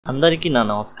అందరికీ నా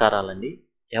నమస్కారాలండి.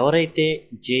 ఎవరైతే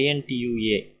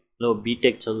JNTUAలో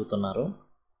B.tech చదువుతున్నారో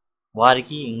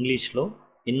వారికి ఇంగ్లీష్లో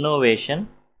ఇన్నోవేషన్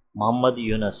మహమ్మద్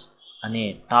యూనస్ అనే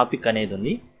టాపిక్ అనేది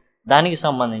ఉంది. దానికి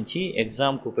సంబంధించి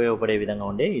ఎగ్జామ్కి ఉపయోగపడే విధంగా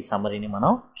ఉండే ఈ సమ్మరీని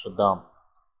మనం చూద్దాం.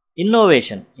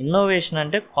 ఇన్నోవేషన్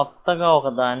అంటే కొత్తగా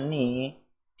ఒకదాన్ని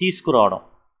తీసుకురావడం.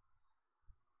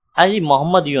 అది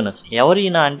మహమ్మద్ యూనస్.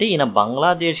 ఎవరైనా అంటే ఈయన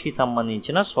బంగ్లాదేశ్కి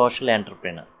సంబంధించిన సోషల్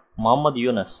ఎంటర్ప్రెనర్ మహమ్మద్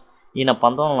యూనస్. ఈయన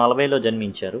 1940లో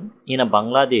జన్మించారు. ఈయన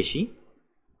బంగ్లాదేశీ,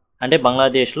 అంటే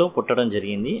బంగ్లాదేశ్లో పుట్టడం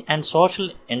జరిగింది. అండ్ సోషల్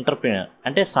ఎంటర్ప్రెనర్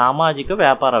అంటే సామాజిక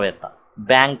వ్యాపారవేత్త.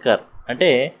 బ్యాంకర్ అంటే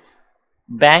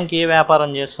బ్యాంక్ ఏ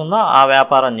వ్యాపారం చేస్తుందో ఆ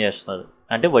వ్యాపారం చేస్తారు,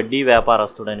 అంటే వడ్డీ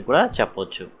వ్యాపారస్తుడని కూడా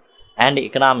చెప్పవచ్చు. అండ్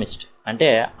ఎకనామిస్ట్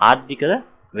అంటే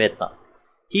ఆర్థికవేత్త.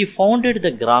 హీ ఫౌండెడ్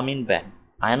ద గ్రామీణ బ్యాంక్.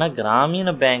 ఆయన గ్రామీణ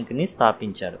బ్యాంక్ని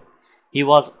స్థాపించాడు. He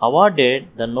was awarded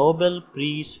the Nobel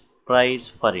prize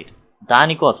for it.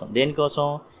 దేనికోసం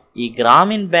ఈ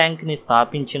గ్రామీణ బ్యాంక్ని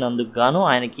స్థాపించినందుకు గాను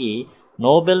ఆయనకి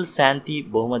నోబెల్ శాంతి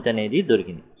బహుమతి అనేది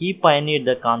దొరికింది. He పైనీర్డ్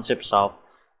the concepts of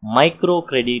micro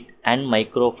credit and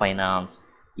micro finance.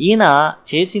 ఈయన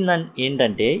చేసిందని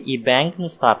ఏంటంటే ఈ బ్యాంక్ని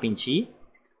స్థాపించి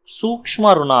సూక్ష్మ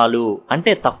రుణాలు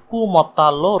అంటే తక్కువ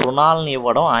మొత్తాల్లో రుణాలను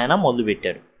ఇవ్వడం ఆయన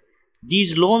మొదలుపెట్టాడు.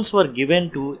 These loans were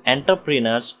given to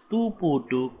entrepreneurs two poor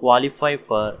to qualify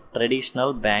for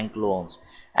traditional bank loans.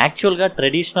 యాక్చువల్గా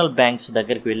ట్రెడిషనల్ బ్యాంక్స్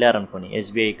దగ్గరికి వెళ్ళారనుకోండి,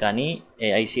 SBI కానీ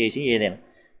ICICI ఏదైనా,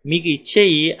 మీకు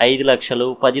ఇచ్చేయి 5 లక్షలు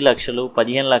 10 లక్షలు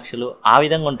 15 లక్షలు ఆ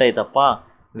విధంగా ఉంటాయి తప్ప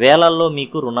వేలల్లో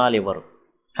మీకు రుణాలు ఇవ్వరు.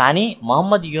 కానీ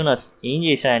మహమ్మద్ యూనస్ ఏం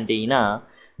చేశాడంటే ఈయన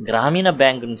గ్రామీణ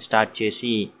బ్యాంకుని స్టార్ట్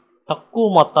చేసి తక్కువ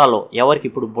మొత్తాల్లో, ఎవరికి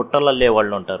ఇప్పుడు బుట్టలల్లే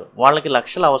వాళ్ళు ఉంటారు, వాళ్ళకి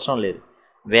లక్షలు అవసరం లేదు,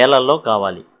 వేలల్లో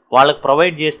కావాలి, వాళ్ళకి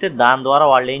ప్రొవైడ్ చేస్తే దాని ద్వారా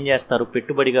వాళ్ళు ఏం చేస్తారు,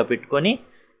 పెట్టుబడిగా పెట్టుకొని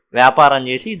వ్యాపారం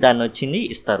చేసి దాన్ని వచ్చింది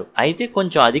ఇస్తారు. అయితే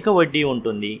కొంచెం అధిక వడ్డీ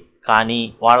ఉంటుంది, కానీ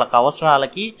వాళ్ళకి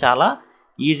అవసరాలకి చాలా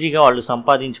ఈజీగా వాళ్ళు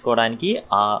సంపాదించుకోవడానికి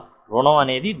ఆ రుణం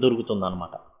అనేది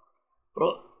దొరుకుతుందన్నమాట.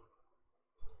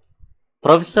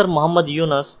 Professor Mohammed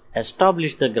Yunus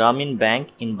establish the గ్రామీణ bank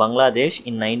in Bangladesh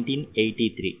in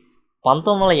 1983.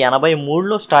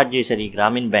 1983లో start చేశారు ఈ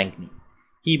గ్రామీణ బ్యాంక్ని.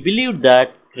 He believed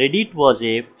that credit was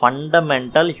a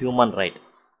fundamental human right.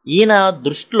 ఈయన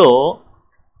దృష్టిలో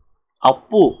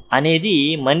అప్పు అనేది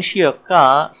మనిషి యొక్క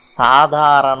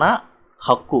సాధారణ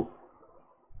హక్కు.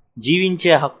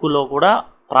 జీవించే హక్కులో కూడా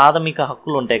ప్రాథమిక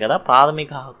హక్కులు ఉంటాయి కదా,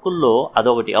 ప్రాథమిక హక్కుల్లో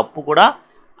అదొకటి. అప్పు కూడా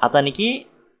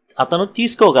అతను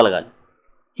తీసుకోగలగాలి.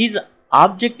 His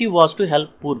objective was to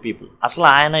help poor people. అసలు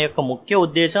ఆయన యొక్క ముఖ్య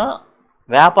ఉద్దేశం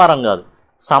వ్యాపారం కాదు,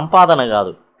 సంపాదన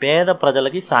కాదు, పేద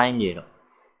ప్రజలకి సాయం చేయడం.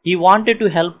 He wanted to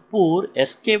help poor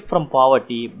escape from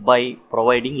poverty by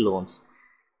providing loans.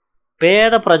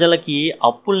 పేద ప్రజలకి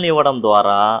అప్పుల్ని ఇవ్వడం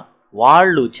ద్వారా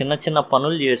వాళ్ళు చిన్న చిన్న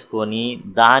పనులు చేసుకొని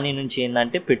దాని నుంచి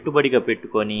ఏంటంటే పెట్టుబడిగా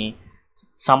పెట్టుకొని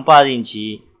సంపాదించి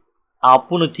ఆ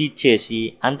అప్పును తీర్చేసి,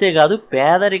 అంతేకాదు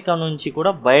పేదరికం నుంచి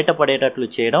కూడా బయటపడేటట్లు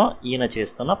చేయడం ఈయన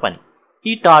చేస్తున్న పని.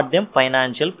 He taught them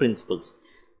financial principles.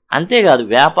 అంతేకాదు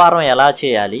వ్యాపారం ఎలా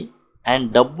చేయాలి అండ్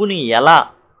డబ్బుని ఎలా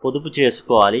పొదుపు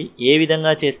చేసుకోవాలి, ఏ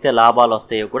విధంగా చేస్తే లాభాలు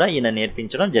వస్తాయో కూడా ఈయన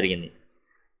నేర్పించడం జరిగింది.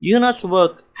 Yunus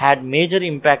work had major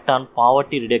impact on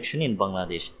poverty reduction in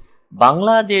Bangladesh.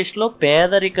 బంగ్లాదేశ్లో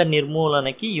పేదరిక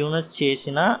నిర్మూలనకి యూనస్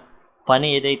చేసిన పని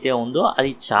ఏదైతే ఉందో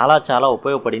అది చాలా చాలా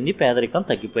ఉపయోగపడింది. పేదరికం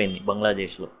తగ్గిపోయింది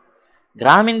బంగ్లాదేశ్లో.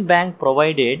 గ్రామీణ bank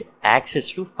provided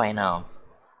access to finance.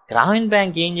 గ్రామీణ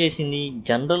బ్యాంక్ ఏం చేసింది,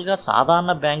 జనరల్గా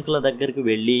సాధారణ బ్యాంకుల దగ్గరికి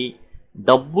వెళ్ళి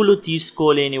డబ్బులు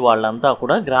తీసుకోలేని వాళ్ళంతా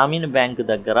కూడా గ్రామీణ బ్యాంకు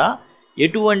దగ్గర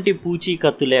ఎటువంటి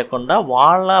పూచీకత్తు లేకుండా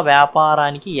వాళ్ళ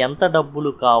వ్యాపారానికి ఎంత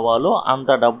డబ్బులు కావాలో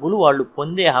అంత డబ్బులు వాళ్ళు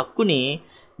పొందే హక్కుని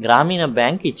గ్రామీణ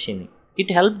బ్యాంక్ ఇచ్చింది.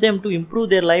 It help them to improve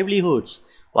their livelihoods.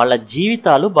 వాళ్ళ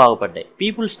జీవితాలు బాగుపడ్డాయి.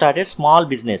 People started small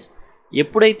business.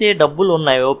 ఎప్పుడైతే డబ్బులు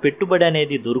ఉన్నాయో, పెట్టుబడి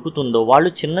అనేది దొరుకుతుందో,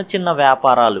 వాళ్ళు చిన్న చిన్న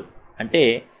వ్యాపారాలు అంటే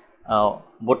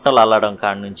బుట్టలు అల్లడం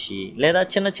కాడి నుంచి లేదా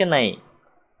చిన్న చిన్నవి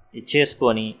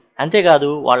చేసుకొని, అంతేకాదు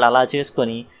వాళ్ళు అలా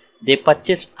చేసుకొని దే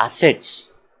పర్చేస్ అసెట్స్.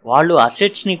 వాళ్ళు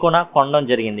అసెట్స్ని కూడా కొనడం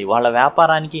జరిగింది. వాళ్ళ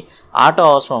వ్యాపారానికి ఆటో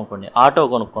అవసరం అనుకోండి, ఆటో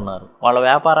కొనుక్కున్నారు. వాళ్ళ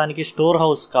వ్యాపారానికి స్టోర్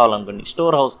హౌస్ కావాలనుకోండి,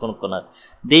 స్టోర్ హౌస్ కొనుక్కున్నారు.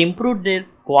 They improve their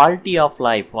quality of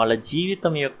life. వాళ్ళ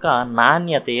జీవితం యొక్క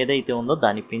నాణ్యత ఏదైతే ఉందో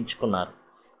దాన్ని పెంచుకున్నారు.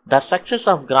 ద సక్సెస్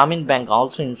ఆఫ్ గ్రామీణ bank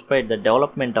also inspired the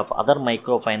development of other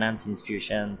micro finance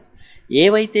institutions.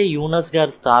 ఏవైతే యూనస్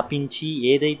గారు స్థాపించి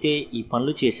ఏదైతే ఈ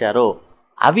పనులు చేశారో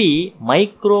అవి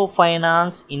మైక్రో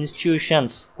ఫైనాన్స్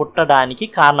ఇన్స్టిట్యూషన్స్ పుట్టడానికి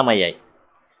కారణమయ్యాయి.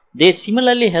 They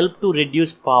similarly help to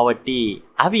reduce poverty.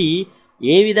 అవి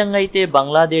ఏ విధంగా అయితే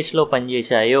బంగ్లాదేశ్లో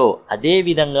పనిచేశాయో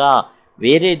అదేవిధంగా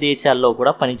వేరే దేశాల్లో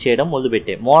కూడా పనిచేయడం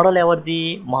మొదలుపెట్టాయి. మోడల్ ఎవరిది?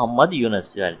 మహమ్మద్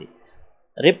యూనస్ గారిది.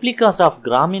 Replicas of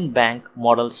Grameen Bank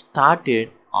model started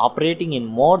operating in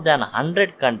more than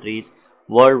 100 countries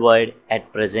worldwide at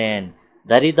present.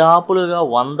 దరిదాపులుగా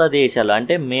 100 దేశాలు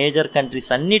అంటే మేజర్ కంట్రీస్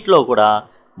అన్నిట్లో కూడా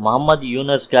మహమ్మద్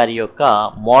యూనస్ గారి యొక్క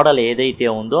మోడల్ ఏదైతే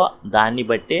ఉందో దాన్ని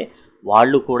బట్టే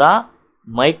వాళ్ళు కూడా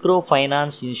మైక్రో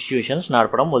ఫైనాన్స్ ఇన్స్టిట్యూషన్స్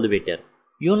నడపడం మొదలుపెట్టారు.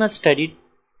 Yunus studied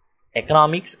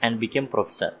economics and became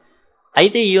professor.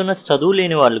 అయితే యూనస్ చదువు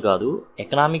లేని వాళ్ళు కాదు,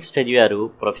 ఎకనామిక్స్ చదివారు,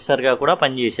 ప్రొఫెసర్గా కూడా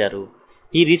పనిచేశారు.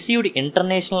 He received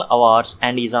international awards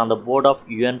and is on the board of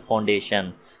UN foundation.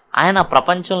 ఆయన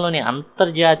ప్రపంచంలోని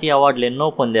అంతర్జాతీయ అవార్డులు ఎన్నో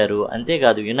పొందారు.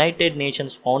 అంతేకాదు యునైటెడ్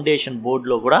నేషన్స్ ఫౌండేషన్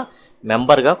బోర్డులో కూడా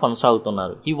మెంబర్గా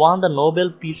కొనసాగుతున్నారు. He won the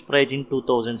Nobel peace prize in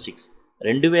 2006.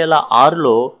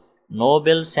 2006లో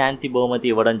Nobel శాంతి బహుమతి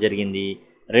ఇవ్వడం జరిగింది.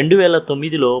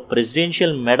 2009లో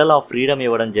ప్రెసిడెన్షియల్ మెడల్ ఆఫ్ ఫ్రీడమ్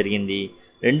ఇవ్వడం జరిగింది.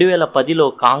 2010లో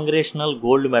కాంగ్రెషనల్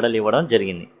గోల్డ్ మెడల్ ఇవ్వడం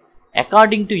జరిగింది.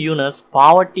 According to Yunus,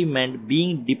 poverty meant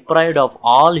being deprived of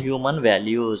all human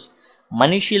values.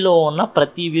 మనిషిలో ఉన్న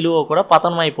ప్రతి విలువ కూడా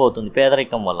పతనం అయిపోతుంది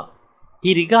పేదరికం వల్ల.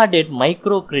 He regarded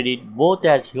micro credit both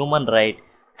as human right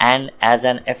and as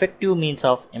an effective means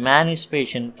of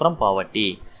emancipation from poverty.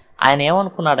 ఆయన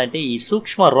ఏమనుకున్నాడంటే ఈ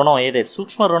సూక్ష్మ రుణం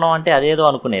సూక్ష్మ రుణం అంటే అదేదో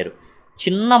అనుకునేరు,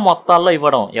 చిన్న మొత్తాల్లో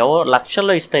ఇవ్వడం.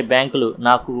 లక్షల్లో ఇస్తాయి బ్యాంకులు,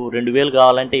 నాకు 2000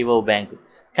 కావాలంటే ఇవ్వవు బ్యాంకు,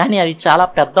 కానీ అది చాలా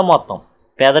పెద్ద మొత్తం.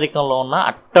 పేదరికంలో ఉన్న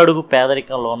అట్టడుగు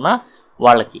పేదరికంలో ఉన్న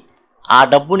వాళ్ళకి ఆ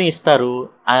డబ్బుని ఇస్తారు,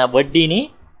 ఆ వడ్డీని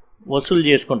వసూలు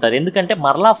చేసుకుంటారు. ఎందుకంటే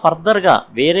మరలా ఫర్దర్గా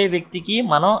వేరే వ్యక్తికి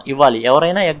మనం ఇవ్వాలి,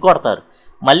 ఎవరైనా ఎగ్గొడతారు,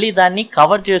 మళ్ళీ దాన్ని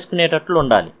కవర్ చేసుకునేటట్లు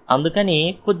ఉండాలి. అందుకని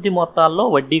కొద్ది మొత్తాల్లో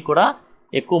వడ్డీ కూడా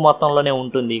ఎక్కువ మొత్తంలోనే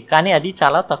ఉంటుంది, కానీ అది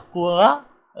చాలా తక్కువగా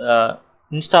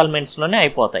ఇన్స్టాల్మెంట్స్లోనే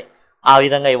అయిపోతాయి. ఆ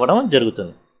విధంగా ఇవ్వడం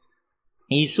జరుగుతుంది.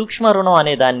 ఈ సూక్ష్మ రుణం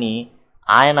అనే దాన్ని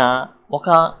ఆయన ఒక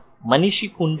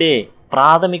మనిషికి ఉండే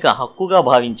ప్రాథమిక హక్కుగా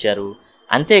భావించారు.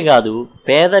 అంతేకాదు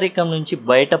పేదరికం నుంచి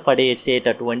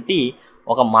బయటపడేసేటటువంటి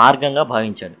ఒక మార్గంగా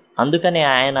భావించాడు. అందుకనే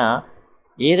ఆయన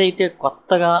ఏదైతే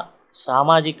కొత్తగా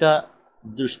సామాజిక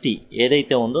దృష్టి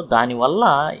ఏదైతే ఉందో దానివల్ల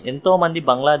ఎంతోమంది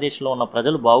బంగ్లాదేశ్లో ఉన్న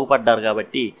ప్రజలు బాగుపడ్డారు.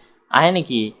 కాబట్టి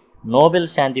ఆయనకి నోబెల్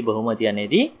శాంతి బహుమతి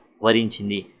అనేది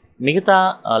వరించింది. మిగతా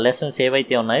లెసన్స్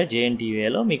ఏవైతే ఉన్నాయో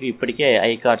JNTUAలో మీకు ఇప్పటికే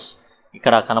ఐ కార్డ్స్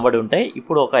ఇక్కడ కనబడి ఉంటాయి.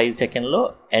 ఇప్పుడు ఒక 5 సెకండ్లో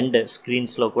ఎండ్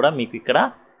స్క్రీన్స్లో కూడా మీకు ఇక్కడ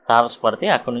తారసపడితే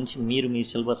అక్కడ నుంచి మీరు మీ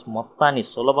సిలబస్ మొత్తాన్ని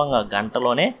సులభంగా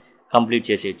గంటలోనే కంప్లీట్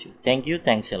చేసేయచ్చు. Thank you,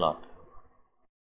 thanks a lot.